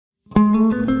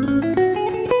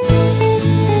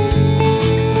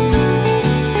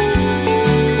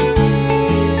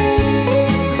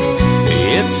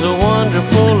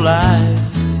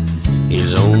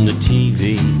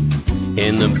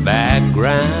in the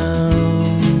background.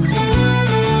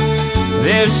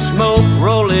 There's smoke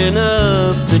rolling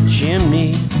up the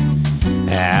chimney.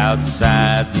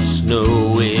 Outside the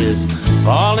snow is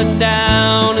falling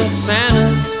down, and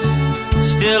Santa's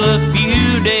still a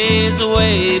few days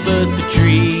away, but the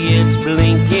tree, it's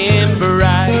blinking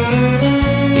bright.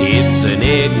 It's an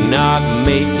eggnog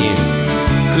making,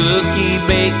 cookie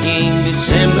baking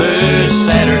December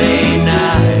Saturday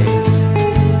night.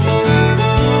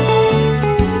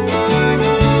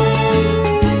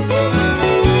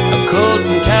 A coat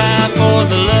and tie for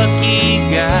the lucky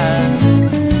guy,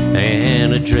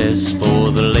 and a dress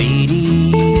for the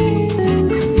lady.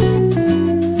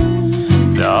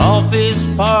 The office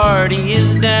party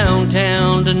is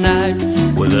downtown tonight,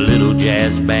 with a little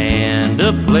jazz band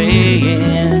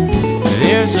a-playing.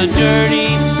 There's a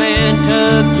dirty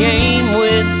Santa game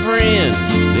with friends,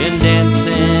 then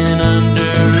dancing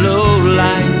under low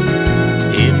lights.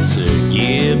 It's a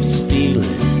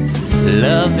give-stealing,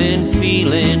 loving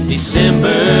feeling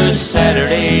December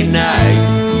Saturday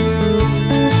night.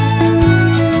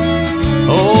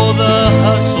 Oh, the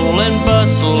hustle and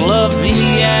bustle of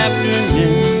the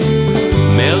afternoon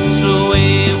melts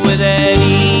away with that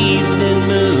evening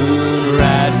moon,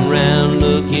 riding round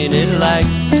looking at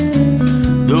lights,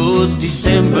 those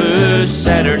December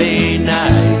Saturday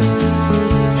nights.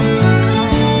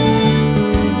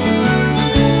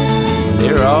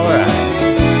 They're all right.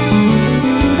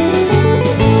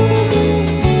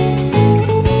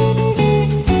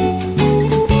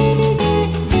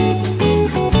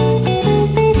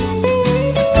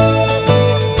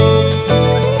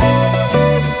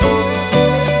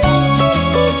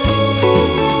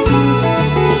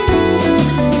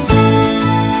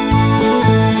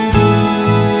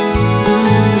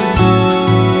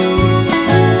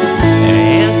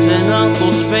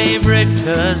 Favorite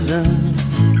cousins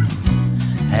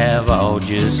have all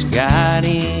just got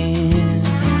in.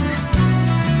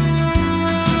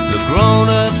 The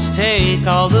grown-ups take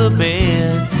all the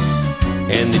beds,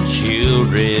 and the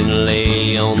children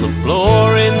lay on the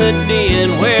floor in the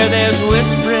den, where there's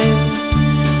whispering,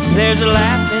 there's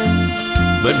laughing,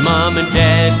 but Mom and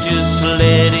Dad just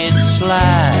let it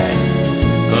slide,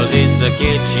 'cause it's a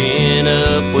catching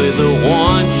up with the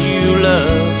ones you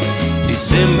love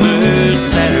December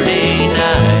Saturday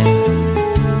night.